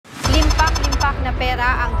na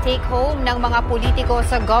pera ang take-home ng mga politiko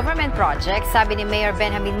sa government project, sabi ni Mayor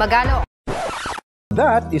Benjamin Magalong.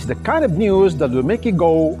 That is the kind of news that will make you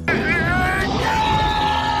go,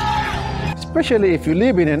 especially if you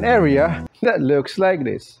live in an area that looks like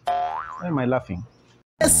this. Why am I laughing?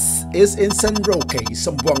 This is in San Roque,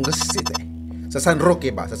 Zamboanga City. Sa San Roque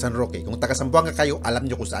ba? Sa San Roque. Kung taga Zamboanga kayo, alam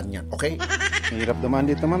nyo kung saan yan, okay? Mahirap naman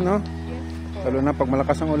dito, ma'am, no? Lalo na pag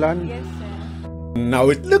malakas ang ulan. Yes, sir.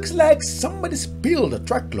 Now it looks like somebody spilled a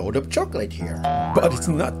truckload of chocolate here. But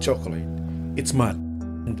it's not chocolate, it's mud.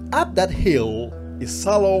 And up that hill is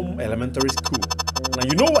Salom Elementary School. Now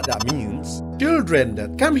you know what that means. Children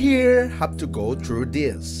that come here have to go through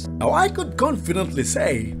this. Now I could confidently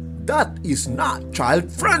say that is not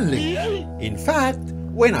child-friendly. In fact,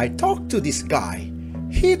 when I talked to this guy,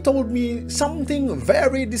 he told me something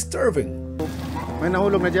very disturbing. May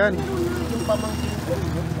nahulog na dyan.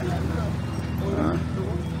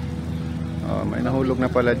 May nahulog na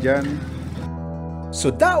pala dyan.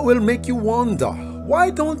 So that will make you wonder,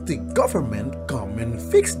 why don't the government come and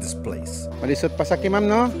fix this place? Malisot pa sa ma'am,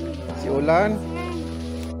 no? Si ulan.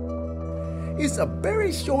 It's a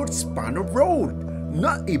very short span of road,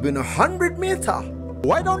 not even 100 meters.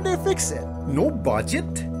 Why don't they fix it? No budget?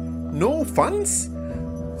 No funds?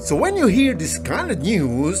 So when you hear this kind of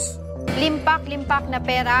news, Limpak-limpak na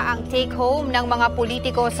pera ang take-home ng mga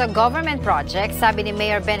politiko sa government project, sabi ni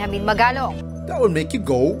Mayor Benjamin Magalong. that will make you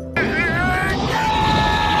go,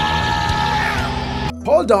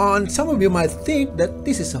 hold on. Some of you might think that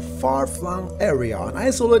this is a far-flung area, an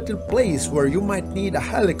isolated place where you might need a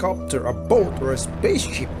helicopter, a boat, or a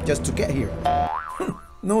spaceship just to get here.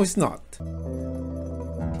 No, it's not.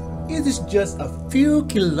 It is just a few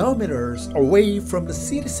kilometers away from the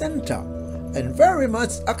city center and very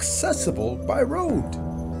much accessible by road.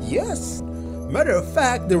 Yes, matter of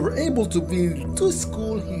fact, they were able to build 2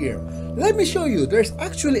 schools here. Let me show you, there's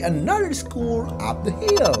actually another school up the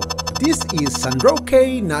hill. This is San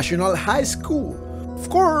Roque National High School. Of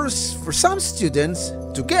course, for some students,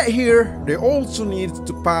 to get here, they also need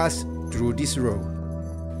to pass through this road.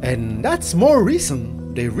 And that's more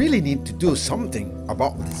reason they really need to do something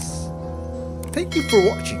about this. Thank you for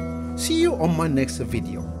watching. See you on my next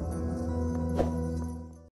video.